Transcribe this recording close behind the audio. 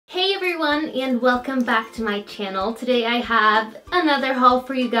everyone and welcome back to my channel. Today I have another haul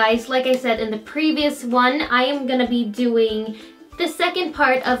for you guys. Like I said in the previous one, I am gonna be doing the second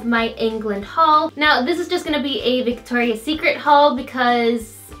part of my England haul. Now this is just gonna be a Victoria's Secret haul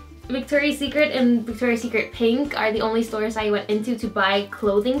because Victoria's Secret and Victoria's Secret Pink are the only stores I went into to buy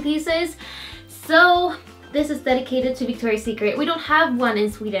clothing pieces. So this is dedicated to Victoria's Secret. We don't have one in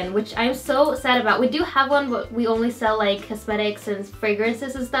Sweden, which I'm so sad about. We do have one, but we only sell like cosmetics and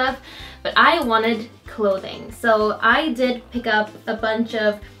fragrances and stuff. But I wanted clothing. So I did pick up a bunch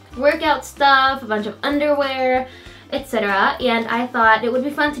of workout stuff, a bunch of underwear, etc. And I thought it would be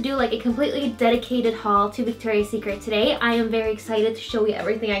fun to do like a completely dedicated haul to Victoria's Secret today. I am very excited to show you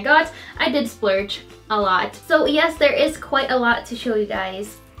everything I got. I did splurge a lot. So yes, there is quite a lot to show you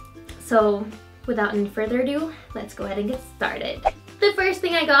guys. So without any further ado, let's go ahead and get started. The first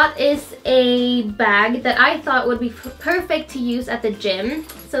thing I got is a bag that I thought would be perfect to use at the gym.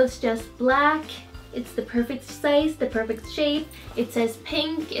 So it's just black, it's the perfect size, the perfect shape. It says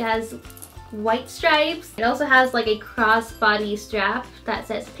pink, it has white stripes. It also has like a crossbody strap that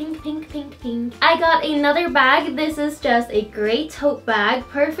says pink, pink, pink, pink. I got another bag. This is just a gray tote bag. A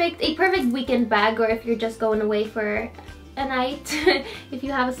perfect weekend bag, or if you're just going away for a night, if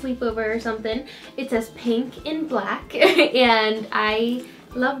you have a sleepover or something. It says pink in black and I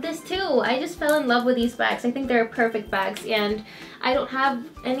love this too. I just fell in love with these bags. I think they're perfect bags and I don't have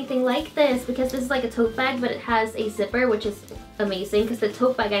anything like this because this is like a tote bag, but it has a zipper, which is amazing because the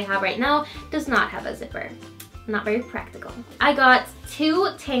tote bag I have right now does not have a zipper. Not very practical. I got two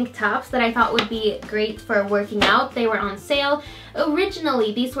tank tops that I thought would be great for working out. They were on sale.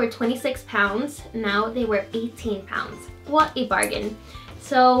 Originally, these were 26 pounds. Now they were 18 pounds. What a bargain.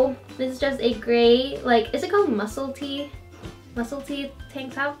 So this is just a gray, like, is it called muscle tee? Muscle tee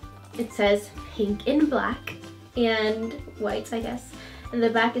tank top? It says pink and black and white, I guess. And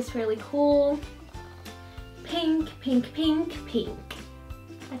the back is really cool. Pink, pink, pink, pink.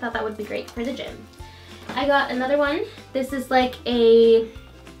 I thought that would be great for the gym. I got another one. This is like a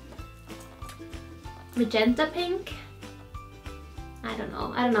magenta pink. I don't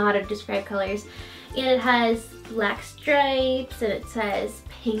know how to describe colors. And it has black stripes and it says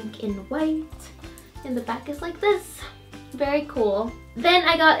pink and white. And the back is like this. Very cool. Then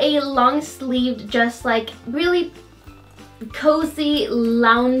I got a long sleeved, just like really cozy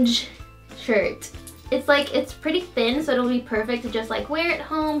lounge shirt. It's pretty thin, so it'll be perfect to just like wear at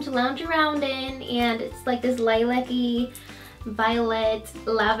home to lounge around in, and it's like this lilac-y violet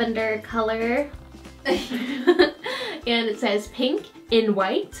lavender color. And it says pink in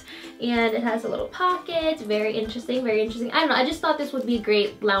white, and it has a little pocket. Very interesting, very interesting. I don't know, I just thought this would be a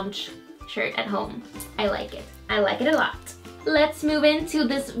great lounge shirt at home. I like it. I like it a lot. Let's move into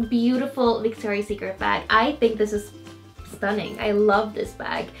this beautiful Victoria's Secret bag. I think this is stunning. I love this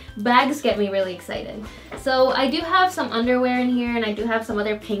bag. Bags get me really excited. So I do have some underwear in here, and I do have some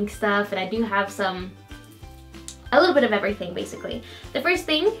other pink stuff, and I do have a little bit of everything basically. The first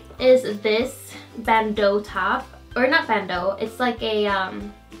thing is this bandeau top, or not bandeau, it's like a, I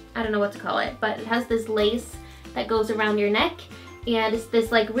don't know what to call it, but it has this lace that goes around your neck, and it's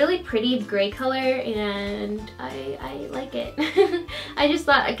this like really pretty gray color, and I like it. I just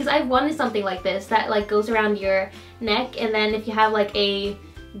thought, because I wanted something like this that like goes around your neck, and then if you have like a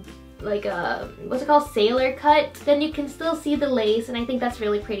what's it called, sailor cut, then you can still see the lace, and I think that's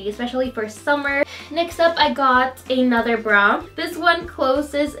really pretty, especially for summer. Next up, I got another bra. This one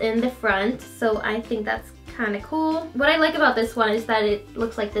closes in the front, so I think that's kind of cool. What I like about this one is that it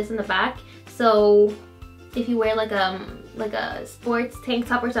looks like this in the back, so if you wear like a sports tank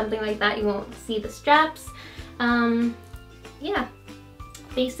top or something like that, you won't see the straps. Yeah,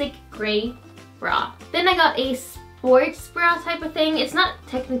 basic gray bra. Then I got a sports bra type of thing. It's not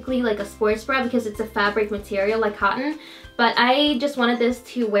technically like a sports bra because it's a fabric material like cotton, but I just wanted this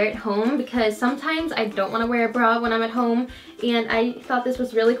to wear at home because sometimes I don't want to wear a bra when I'm at home, and I thought this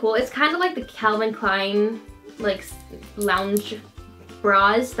was really cool. It's kind of like the Calvin Klein like lounge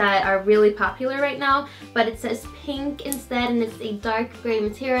bras that are really popular right now, but it says pink instead, and it's a dark gray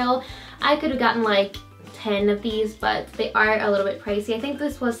material. I could have gotten like 10 of these, but they are a little bit pricey. I think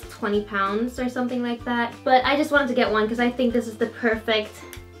this was 20 pounds or something like that, but I just wanted to get one because I think this is the perfect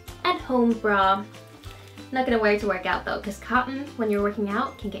at-home bra. I'm not gonna wear it to work out though, because cotton when you're working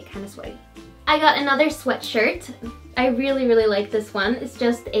out can get kind of sweaty. I got another sweatshirt. I really like this one. It's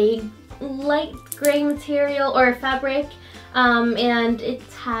just a light gray material or fabric, and it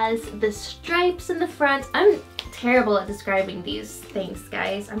has the stripes in the front. I'm terrible at describing these things,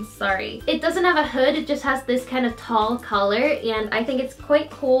 guys. I'm sorry. It doesn't have a hood, it just has this kind of tall collar, and I think it's quite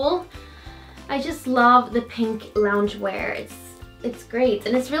cool. I just love the pink loungewear. it's great.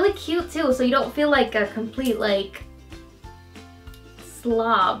 And it's really cute too, so you don't feel like a complete like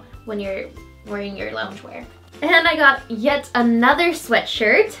slob when you're wearing your loungewear. And I got yet another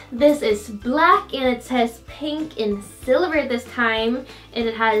sweatshirt. This is black and it says pink in silver this time. And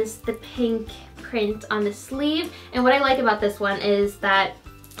it has the pink print on the sleeve. And what I like about this one is that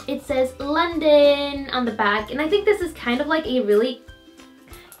it says London on the back. And I think this is kind of like a really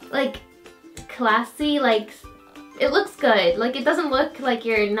like classy, like it looks good. Like it doesn't look like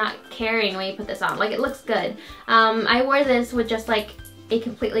you're not caring when you put this on. Like it looks good. I wore this with just like a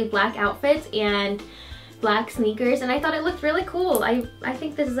completely black outfit and black sneakers, and I thought it looked really cool. I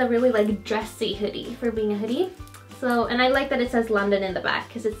think this is a really like dressy hoodie for being a hoodie. So, and I like that it says London in the back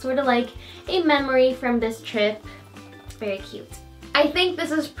because it's sort of like a memory from this trip. Very cute. I think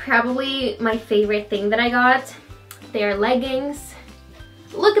this is probably my favorite thing that I got. They are leggings.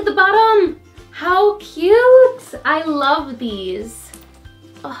 Look at the bottom! How cute! I love these.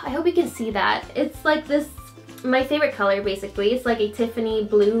 Oh, I hope you can see that. It's like this, my favorite color basically. It's like a Tiffany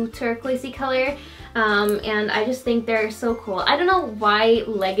blue turquoisey color. And I just think they're so cool. I don't know why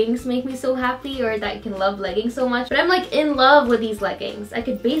leggings make me so happy or that you can love leggings so much, but I'm like in love with these leggings. I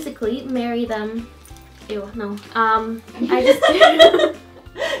could basically marry them. Ew, no. I just...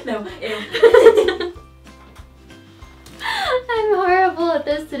 No, ew. I'm horrible at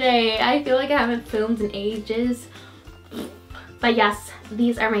this today. I feel like I haven't filmed in ages. But yes,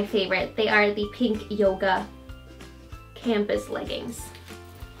 these are my favorite. They are the pink yoga campus leggings.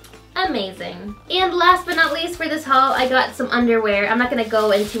 Amazing. And last but not least for this haul, I got some underwear. I'm not gonna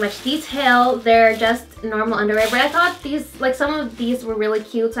go into much detail. They're just normal underwear, but I thought these, like some of these were really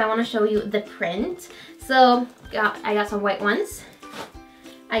cute, so I want to show you the print. So I got some white ones.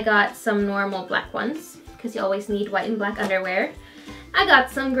 I got some normal black ones, because you always need white and black underwear. I got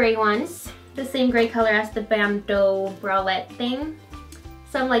some gray ones, the same gray color as the bandeau bralette thing.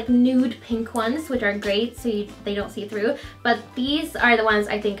 Some like nude pink ones, which are great so they don't see through. But these are the ones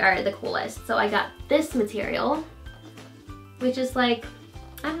I think are the coolest. So I got this material, which is like,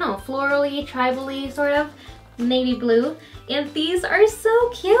 I don't know, florally, tribally sort of, navy blue. And these are so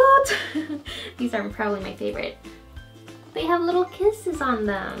cute. These are probably my favorite. They have little kisses on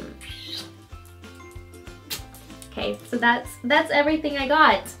them. Okay, so that's everything I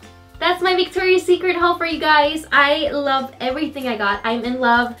got. That's my Victoria's Secret haul for you guys. I love everything I got. I'm in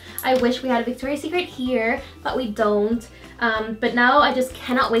love. I wish we had a Victoria's Secret here, but we don't. But now I just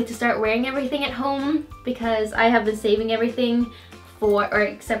cannot wait to start wearing everything at home because I have been saving everything for, or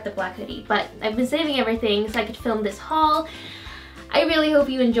except the black hoodie, but I've been saving everything so I could film this haul. I really hope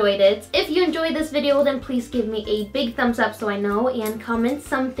you enjoyed it. If you enjoyed this video, then please give me a big thumbs up so I know, and comment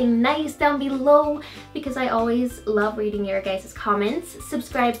something nice down below because I always love reading your guys' comments.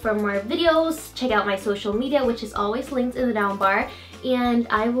 Subscribe for more videos, check out my social media, which is always linked in the down bar, and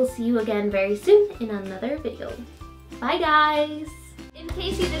I will see you again very soon in another video. Bye guys! In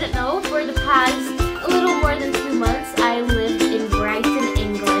case you didn't know, for the past a little more than 2 months, I lived in Brighton,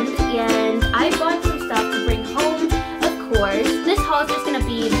 England, and I bought some stuff to bring home. Of course, this haul is just gonna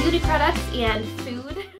be beauty products and food.